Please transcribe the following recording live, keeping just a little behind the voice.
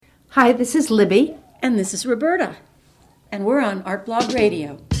Hi, this is Libby. And this is Roberta. And we're on Art Blog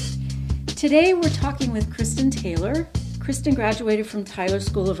Radio. Today we're talking with Kristen Taylor. Kristen graduated from Tyler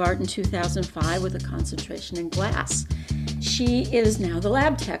School of Art in 2005 with a concentration in glass. She is now the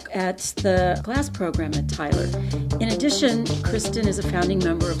lab tech at the glass program at Tyler. In addition, Kristen is a founding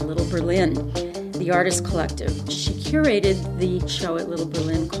member of Little Berlin, the artist collective. She curated the show at Little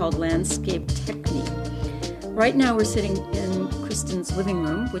Berlin called Landscape Technique. Right now we're sitting in Kristen's living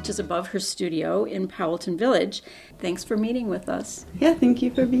room, which is above her studio in Powelton Village. Thanks for meeting with us. Yeah, thank you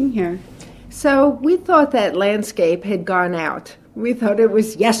for being here. So we thought that landscape had gone out. We thought it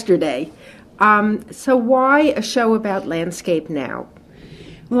was yesterday. So why a show about landscape now?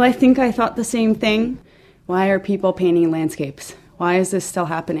 Well, I think I thought the same thing. Why are people painting landscapes? Why is this still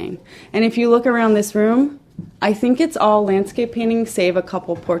happening? And if you look around this room, I think it's all landscape painting, save a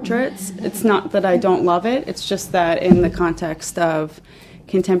couple portraits. It's not that I don't love it. It's just that in the context of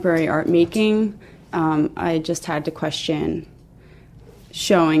contemporary art making, I just had to question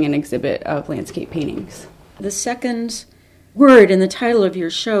showing an exhibit of landscape paintings. The second word in the title of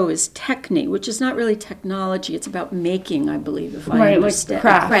your show is technique, which is not really technology. It's about making, I believe, if I understand.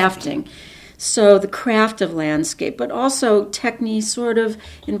 Like crafting. So the craft of landscape, but also technique sort of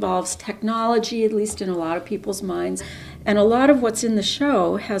involves technology, at least in a lot of people's minds. And a lot of what's in the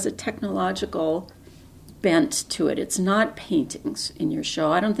show has a technological bent to it. It's not paintings in your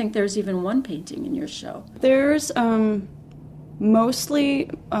show. I don't think there's even one painting in your show. There's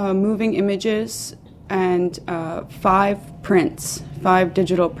mostly moving images and 5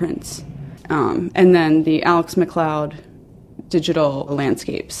 digital prints, and then the Alex McLeod digital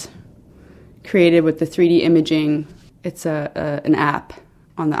landscapes created with the 3D imaging. It's an app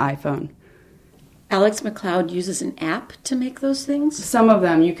on the iPhone. Alex McLeod uses an app to make those things? Some of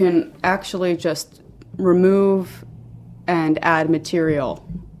them you can actually just remove and add material.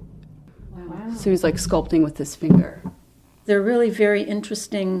 Wow. So he's like sculpting with his finger. They're really very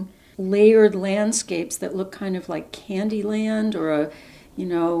interesting layered landscapes that look kind of like Candyland or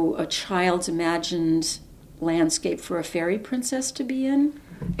a child's imagined landscape for a fairy princess to be in.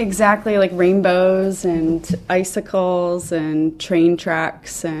 Exactly, like rainbows and icicles and train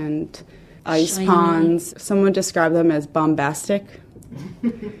tracks and ice shiny ponds. Someone described them as bombastic.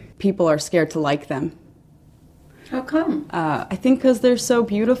 People are scared to like them. How come? I think because they're so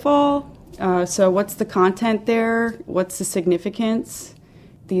beautiful. So what's the content there? What's the significance?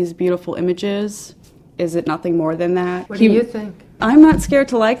 These beautiful images. Is it nothing more than that? What do you think? I'm not scared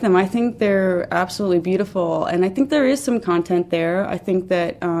to like them. I think they're absolutely beautiful, and I think there is some content there. I think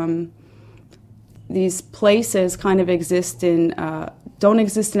that these places kind of don't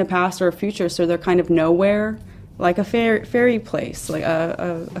exist in a past or a future, so they're kind of nowhere, like a fairy place, like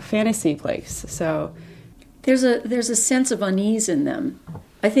a fantasy place. So there's a sense of unease in them.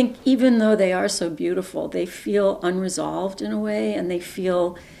 I think even though they are so beautiful, they feel unresolved in a way, and they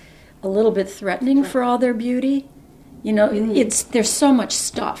feel a little bit threatening for all their beauty. There's so much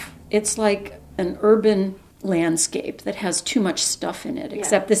stuff. It's like an urban landscape that has too much stuff in it,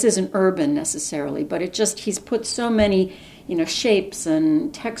 except this isn't urban necessarily, but he's put so many, shapes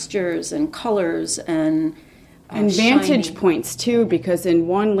and textures and colors and vantage shiny points too, because in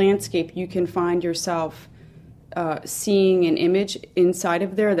one landscape you can find yourself seeing an image inside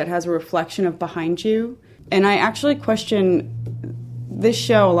of there that has a reflection of behind you. And I actually question this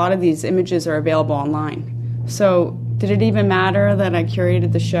show. A lot of these images are available online. So did it even matter that I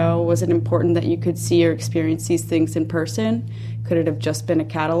curated the show? Was it important that you could see or experience these things in person? Could it have just been a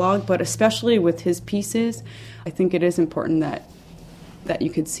catalog? But especially with his pieces, I think it is important that you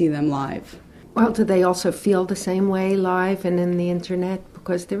could see them live. Well, do they also feel the same way live and in the internet?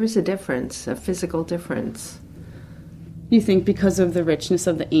 Because there is a difference, a physical difference. You think because of the richness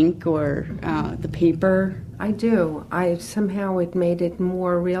of the ink or the paper? I do. Somehow it made it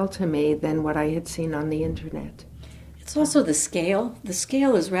more real to me than what I had seen on the internet. It's also the scale. The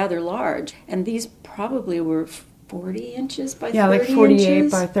scale is rather large, and these probably were 40 inches by 30 inches. Yeah, like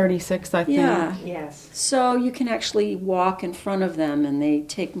 48 by 36, I think. Yeah. Yes. So you can actually walk in front of them, and they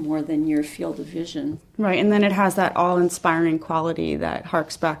take more than your field of vision. Right, and then it has that all-inspiring quality that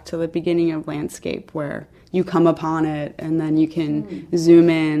harks back to the beginning of landscape, where you come upon it, and then you can zoom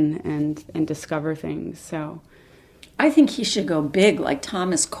in and discover things. So I think he should go big, like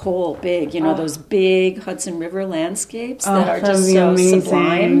Thomas Cole big, those big Hudson River landscapes that are just so amazing.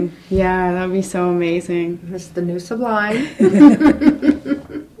 Sublime. Yeah, that would be so amazing. It's the new Sublime.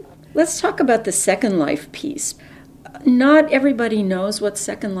 Let's talk about the Second Life piece. Not everybody knows what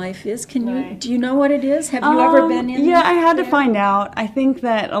Second Life is. Do you know what it is? Have you ever been in? Yeah, I had to find out. I think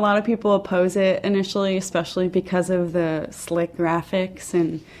that a lot of people oppose it initially, especially because of the slick graphics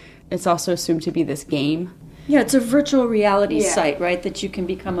and it's also assumed to be this game. Yeah, it's a virtual reality site, right, that you can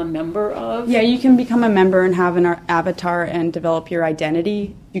become a member of? Yeah, you can become a member and have an avatar and develop your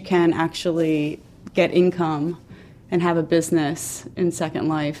identity. You can actually get income and have a business in Second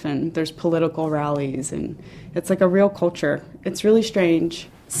Life, and there's political rallies, and it's like a real culture. It's really strange.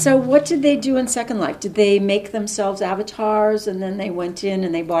 So what did they do in Second Life? Did they make themselves avatars, and then they went in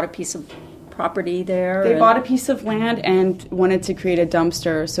and they bought a piece of property there? They bought a piece of land and wanted to create a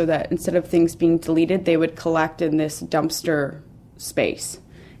dumpster so that instead of things being deleted, they would collect in this dumpster space.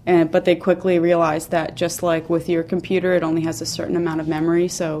 But they quickly realized that just like with your computer, it only has a certain amount of memory,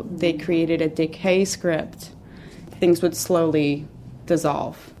 so they created a decay script. Things would slowly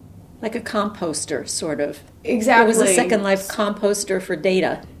dissolve. Like a composter, sort of. Exactly. It was a Second Life composter for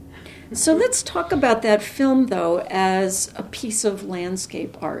data. So let's talk about that film, though, as a piece of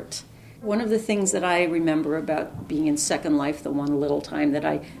landscape art. One of the things that I remember about being in Second Life, the one little time that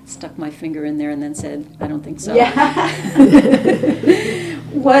I stuck my finger in there and then said, I don't think so,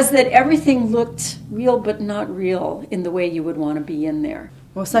 was that everything looked real but not real in the way you would want to be in there.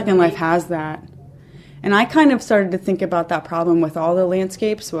 Well, Second Life has that. And I kind of started to think about that problem with all the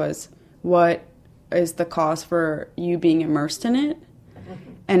landscapes was what is the cause for you being immersed in it?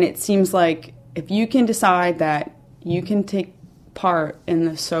 And it seems like if you can decide that you can take part in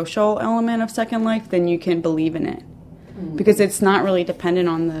the social element of Second Life, then you can believe in it. Because it's not really dependent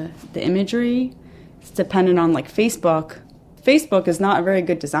on the imagery. It's dependent on like Facebook. Facebook is not a very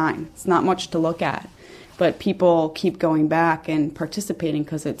good design. It's not much to look at. But people keep going back and participating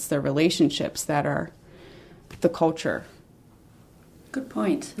because it's their relationships that are the culture. Good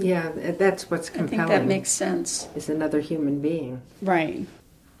point. Yeah, that's what's compelling. I think that makes sense. Is another human being. Right.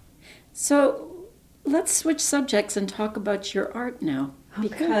 So let's switch subjects and talk about your art now. Okay.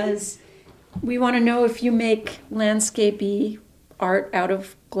 Because we want to know if you make landscapey art out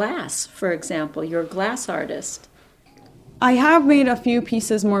of glass, for example. You're a glass artist. I have made a few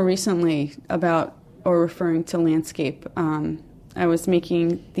pieces more recently about or referring to landscape. I was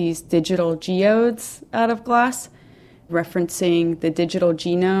making these digital geodes out of glass, referencing the digital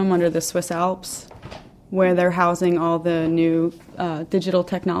genome under the Swiss Alps, where they're housing all the new digital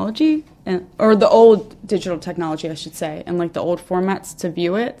technology, or the old digital technology, I should say, and like the old formats to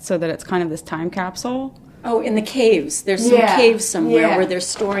view it so that it's kind of this time capsule. Oh, in the caves. There's some caves somewhere where they're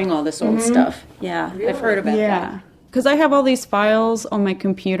storing all this old stuff. Yeah, really? I've heard about that. Because I have all these files on my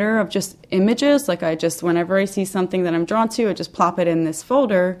computer of just images. Like whenever I see something that I'm drawn to, I just plop it in this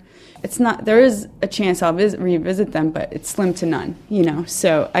folder. There is a chance I'll revisit them, but it's slim to none,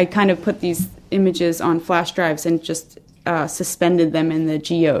 So I kind of put these images on flash drives and just suspended them in the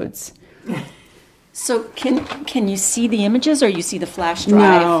geodes. So can you see the images or you see the flash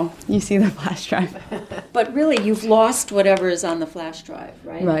drive? No, you see the flash drive. But really, you've lost whatever is on the flash drive,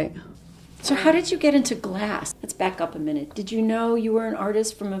 right? Right. So how did you get into glass? Let's back up a minute. Did you know you were an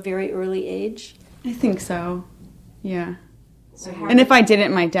artist from a very early age? I think so, yeah. And if I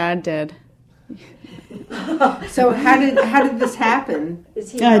didn't, my dad did. So how did this happen?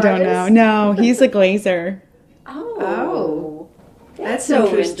 Is he I don't know. No, he's a glazer. Oh. That's so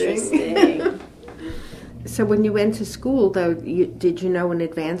interesting. So when you went to school, though, did you know in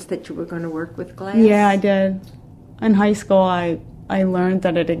advance that you were going to work with glass? Yeah, I did. In high school, I learned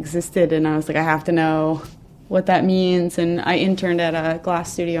that it existed, and I was like, I have to know what that means. And I interned at a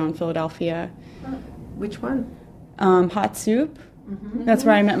glass studio in Philadelphia. Which one? Hot Soup. Mm-hmm. That's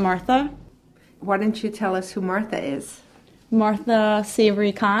where I met Martha. Why don't you tell us who Martha is? Martha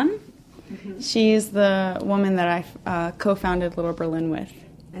Savory Khan. Mm-hmm. She's the woman that I co-founded Little Berlin with.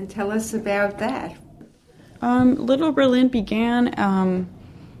 And tell us about that. Little Berlin began...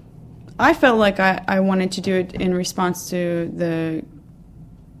 I felt like I wanted to do it in response to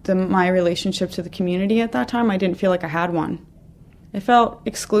my relationship to the community at that time. I didn't feel like I had one. It felt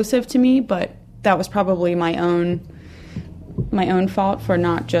exclusive to me, but that was probably my own fault for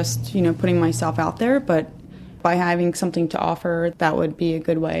not just, putting myself out there, but by having something to offer, that would be a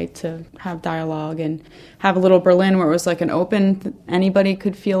good way to have dialogue and have a Little Berlin where it was like an open, anybody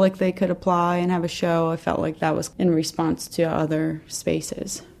could feel like they could apply and have a show. I felt like that was in response to other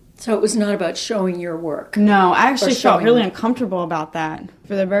spaces. So it was not about showing your work. No, I actually felt really uncomfortable about that.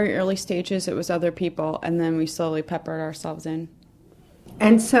 For the very early stages, it was other people, and then we slowly peppered ourselves in.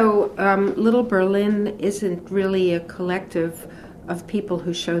 And so Little Berlin isn't really a collective of people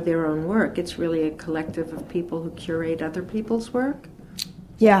who show their own work. It's really a collective of people who curate other people's work?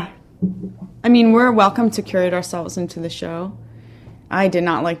 Yeah. I mean, we're welcome to curate ourselves into the show. I did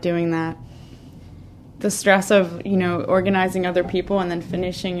not like doing that. The stress of, organizing other people and then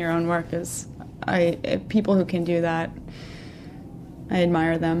finishing your own work is, people who can do that, I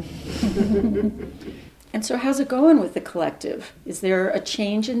admire them. And so how's it going with the collective? Is there a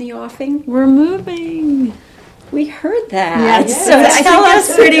change in the offing? We're moving. We heard that. Yes. So tell us.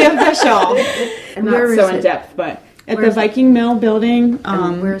 That's pretty official. And Not where so is in it? depth, but at Where the is it? Viking Mill building.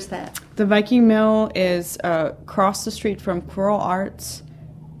 And where's that? The Viking Mill is across the street from Coral Arts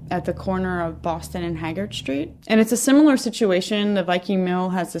at the corner of Boston and Haggard Street. And it's a similar situation. The Viking Mill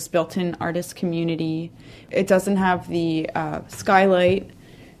has this built-in artist community. It doesn't have the skylight,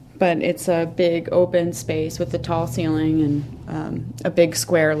 but it's a big open space with a tall ceiling and a big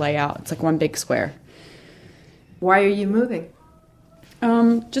square layout. It's like one big square. Why are you moving?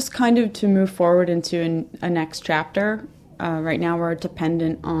 Just kind of to move forward into a next chapter. Right now we're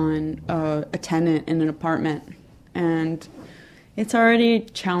dependent on a tenant in an apartment, and it's already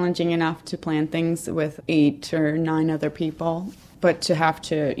challenging enough to plan things with 8 or 9 other people, but to have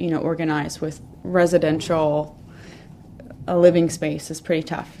to, organize with residential living space is pretty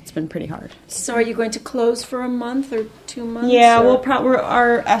tough. It's been pretty hard. So are you going to close for a month or 2 months? Yeah, or?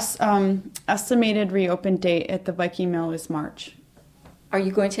 our estimated reopen date at the Viking Mill is March. Are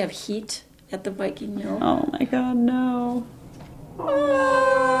you going to have heat at the Viking Mill? Oh my God, no.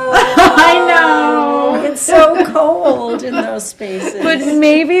 I know. It's so cold in those spaces. But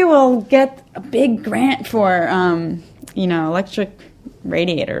maybe we'll get a big grant for, electric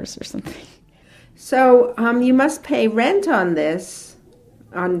radiators or something. So you must pay rent on this,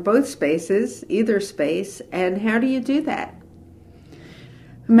 on both spaces, either space, and how do you do that?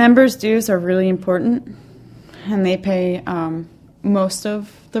 Members' dues are really important, and they pay most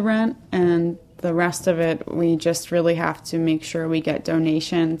of the rent, and the rest of it, we just really have to make sure we get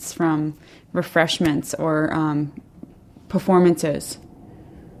donations from refreshments or performances.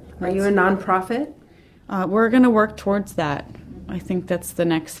 Are you a nonprofit? We're going to work towards that. I think that's the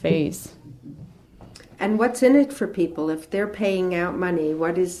next phase. And what's in it for people if they're paying out money?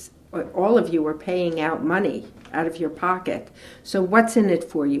 All of you are paying out money out of your pocket. So what's in it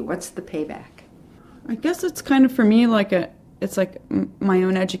for you? What's the payback? I guess it's kind of for me it's like my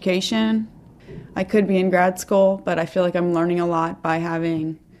own education. I could be in grad school, but I feel like I'm learning a lot by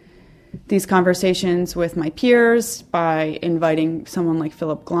having these conversations with my peers, by inviting someone like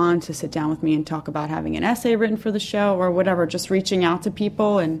Philip Glahn to sit down with me and talk about having an essay written for the show or whatever, just reaching out to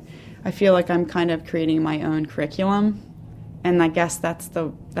people. And I feel like I'm kind of creating my own curriculum, and I guess that's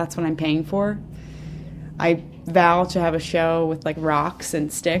what I'm paying for. I vow to have a show with like rocks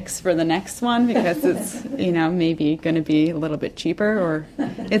and sticks for the next one because it's maybe going to be a little bit cheaper, or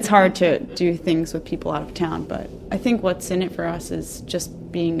it's hard to do things with people out of town. But I think what's in it for us is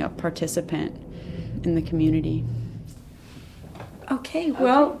just being a participant in the community. Okay,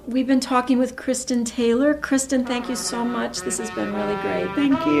 well, we've been talking with Kristen Taylor. Kristen, thank you so much. This has been really great.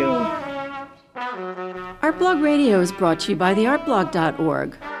 Thank you. Art Blog Radio is brought to you by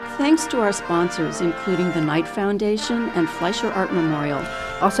theartblog.org. Thanks to our sponsors, including the Knight Foundation and Fleischer Art Memorial.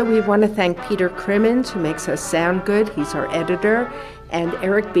 Also, we want to thank Peter Crimmins, who makes us sound good. He's our editor. And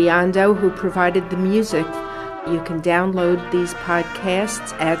Eric Biondo, who provided the music. You can download these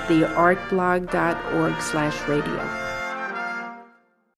podcasts at theartblog.org/radio.